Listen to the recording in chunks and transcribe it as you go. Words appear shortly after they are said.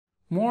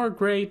More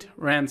great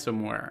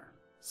ransomware.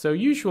 So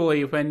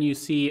usually when you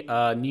see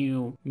a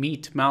new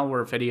Meet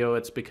malware video,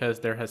 it's because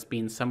there has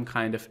been some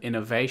kind of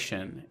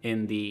innovation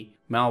in the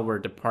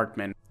malware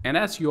department. And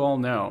as you all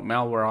know,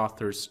 malware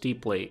authors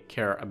deeply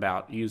care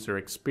about user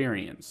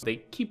experience. They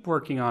keep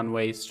working on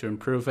ways to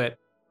improve it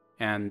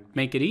and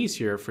make it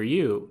easier for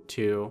you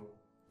to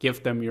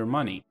give them your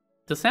money.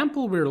 The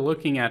sample we're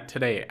looking at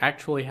today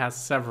actually has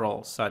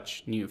several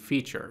such new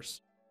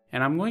features.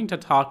 And I'm going to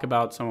talk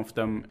about some of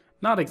them,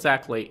 not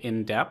exactly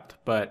in depth,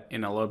 but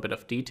in a little bit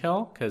of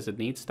detail, because it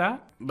needs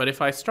that. But if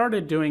I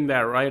started doing that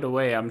right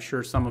away, I'm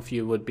sure some of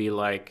you would be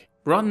like,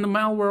 run the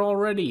malware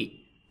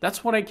already.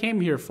 That's what I came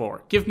here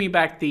for. Give me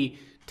back the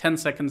 10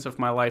 seconds of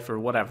my life or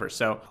whatever.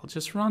 So I'll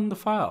just run the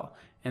file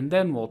and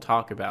then we'll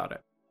talk about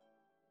it.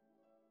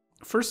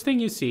 First thing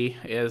you see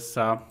is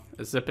a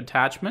zip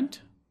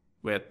attachment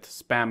with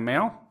spam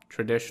mail,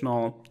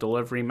 traditional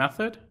delivery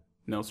method.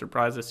 No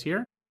surprises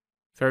here.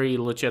 Very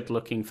legit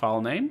looking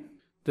file name.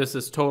 This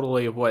is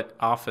totally what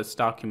Office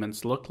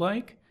documents look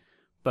like.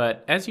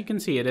 But as you can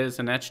see, it is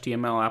an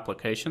HTML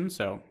application,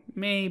 so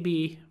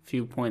maybe a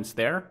few points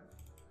there.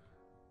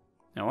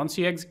 Now once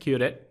you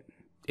execute it,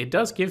 it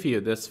does give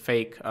you this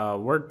fake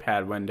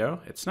WordPad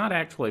window. It's not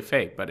actually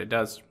fake, but it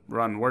does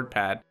run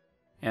WordPad.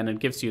 And it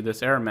gives you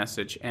this error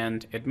message,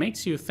 and it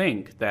makes you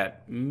think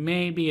that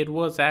maybe it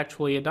was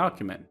actually a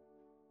document.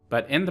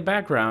 But in the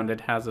background, it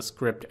has a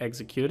script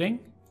executing,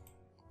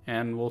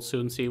 and we'll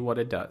soon see what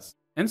it does.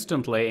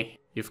 Instantly,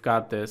 you've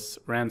got this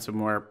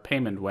ransomware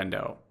payment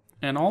window.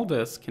 And all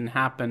this can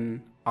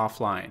happen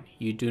offline.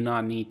 You do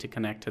not need to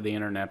connect to the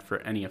internet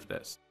for any of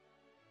this.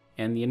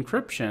 And the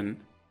encryption,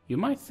 you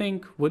might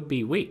think would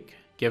be weak,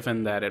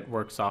 given that it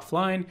works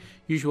offline.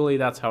 Usually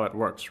that's how it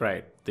works,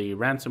 right? The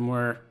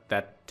ransomware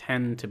that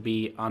tend to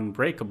be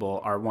unbreakable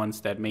are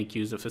ones that make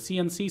use of a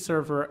CNC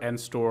server and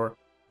store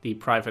the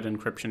private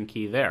encryption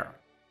key there.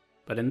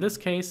 But in this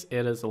case,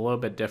 it is a little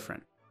bit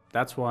different.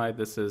 That's why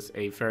this is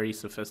a very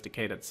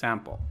sophisticated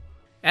sample.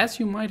 As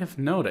you might have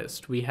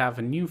noticed, we have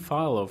a new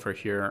file over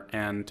here,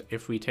 and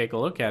if we take a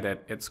look at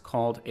it, it's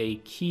called a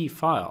key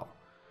file.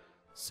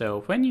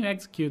 So when you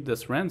execute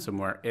this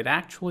ransomware, it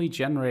actually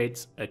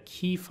generates a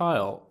key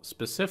file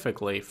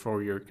specifically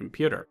for your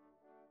computer.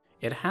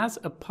 It has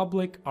a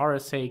public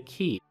RSA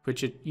key,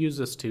 which it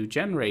uses to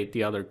generate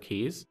the other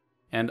keys,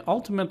 and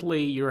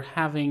ultimately you're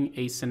having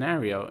a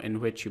scenario in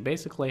which you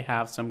basically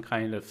have some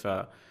kind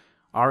of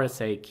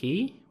RSA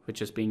key,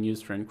 which is being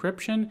used for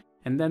encryption,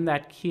 and then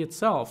that key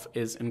itself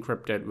is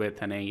encrypted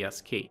with an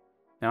AES key.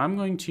 Now I'm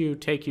going to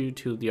take you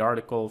to the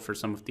article for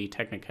some of the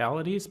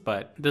technicalities,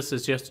 but this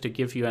is just to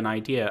give you an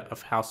idea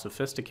of how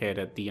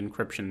sophisticated the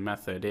encryption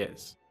method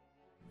is.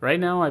 Right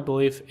now I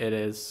believe it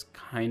is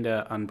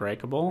kinda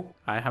unbreakable.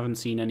 I haven't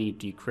seen any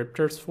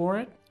decryptors for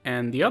it.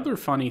 And the other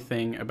funny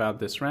thing about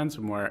this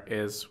ransomware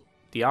is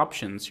the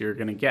options you're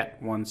gonna get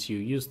once you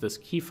use this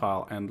key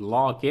file and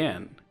log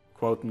in,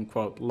 quote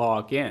unquote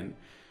log in,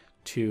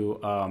 to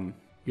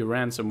your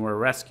ransomware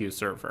rescue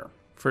server.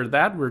 For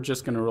that, we're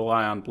just going to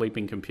rely on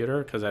Bleeping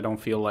Computer because I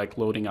don't feel like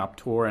loading up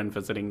Tor and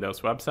visiting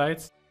those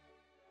websites.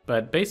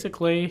 But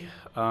basically,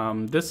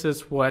 this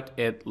is what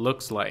it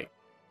looks like.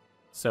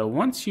 So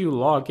once you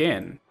log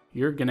in,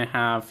 you're going to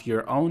have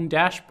your own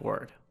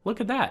dashboard.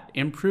 Look at that,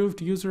 improved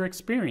user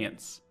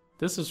experience.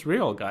 This is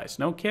real, guys,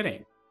 no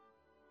kidding.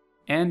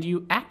 And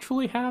you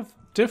actually have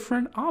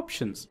different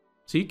options.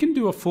 So you can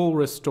do a full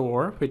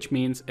restore, which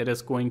means it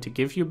is going to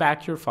give you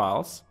back your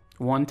files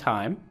one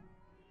time.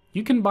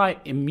 You can buy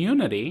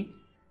immunity.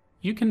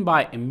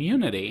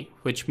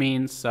 Which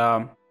means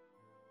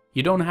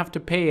you don't have to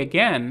pay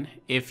again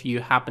if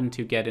you happen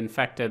to get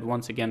infected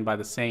once again by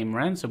the same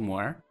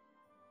ransomware.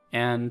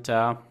 And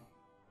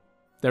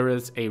there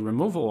is a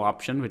removal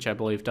option, which I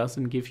believe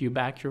doesn't give you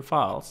back your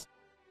files.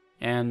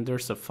 And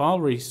there's a file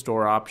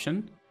restore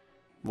option.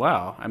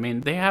 Wow, I mean,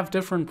 they have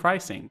different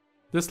pricing.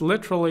 This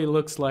literally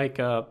looks like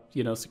a,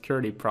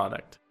 security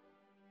product.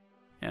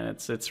 And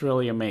it's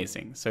really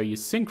amazing. So you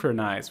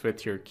synchronize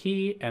with your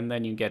key and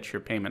then you get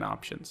your payment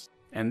options.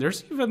 And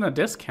there's even a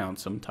discount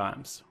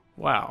sometimes.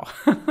 Wow.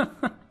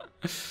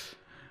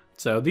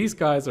 So these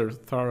guys are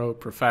thorough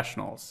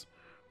professionals.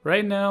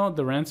 Right now,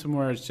 the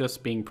ransomware is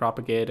just being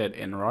propagated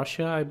in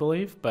Russia, I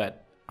believe,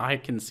 but I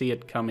can see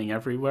it coming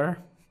everywhere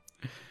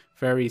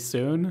very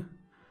soon.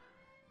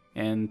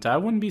 And I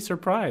wouldn't be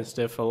surprised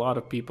if a lot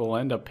of people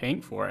end up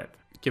paying for it,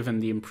 given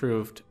the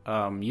improved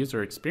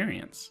user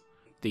experience.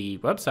 The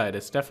website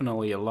is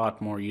definitely a lot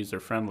more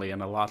user-friendly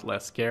and a lot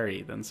less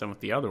scary than some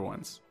of the other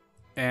ones.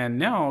 And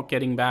now,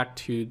 getting back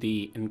to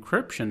the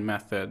encryption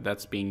method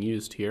that's being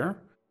used here,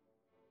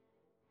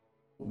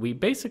 we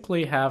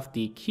basically have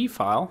the key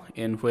file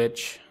in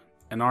which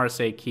an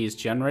RSA key is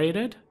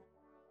generated,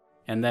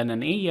 and then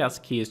an AES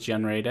key is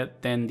generated.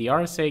 Then the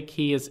RSA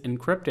key is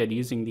encrypted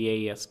using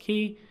the AES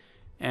key,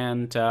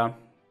 and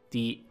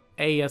the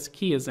AES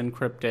key is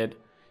encrypted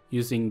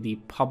using the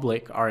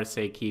public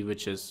RSA key,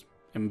 which is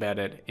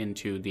embedded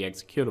into the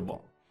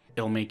executable.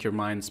 It'll make your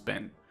mind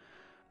spin.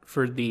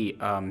 For the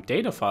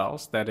data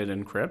files that it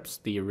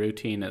encrypts, the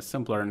routine is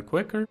simpler and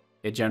quicker.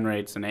 It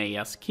generates an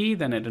AES key,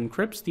 then it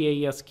encrypts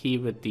the AES key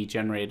with the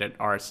generated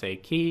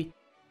RSA key,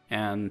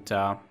 and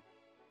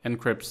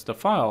encrypts the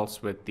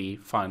files with the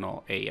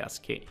final AES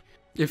key.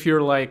 If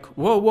you're like,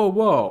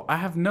 whoa, I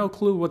have no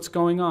clue what's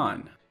going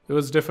on. It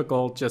was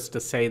difficult just to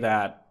say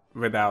that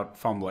without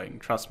fumbling,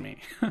 trust me.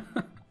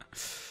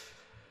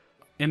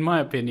 In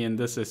my opinion,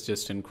 this is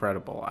just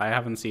incredible. I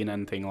haven't seen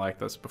anything like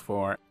this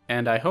before,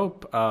 and I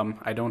hope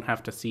I don't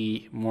have to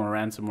see more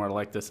ransomware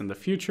like this in the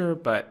future,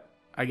 but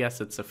I guess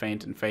it's a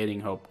faint and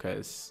fading hope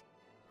because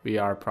we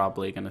are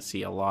probably going to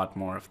see a lot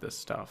more of this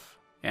stuff.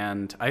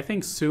 And I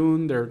think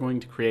soon they're going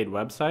to create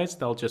websites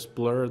that'll just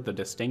blur the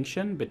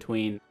distinction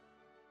between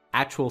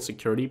actual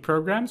security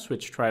programs,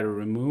 which try to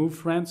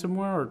remove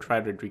ransomware or try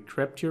to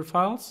decrypt your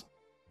files,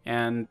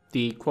 and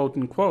the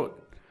quote-unquote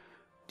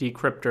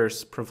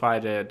decryptors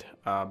provided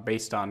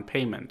based on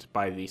payment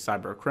by the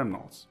cyber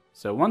criminals.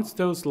 So once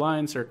those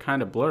lines are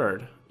kind of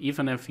blurred,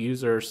 even if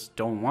users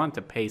don't want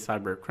to pay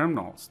cyber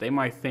criminals, they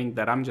might think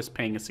that I'm just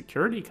paying a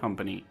security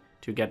company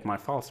to get my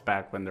files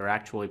back when they're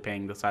actually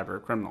paying the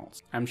cyber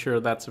criminals. I'm sure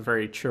that's a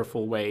very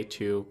cheerful way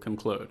to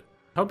conclude.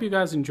 Hope you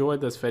guys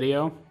enjoyed this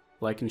video.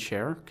 Like and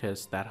share,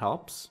 because that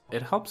helps.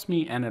 It helps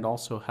me, and it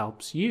also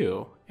helps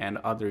you and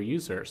other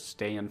users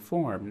stay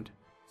informed,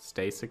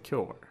 stay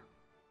secure.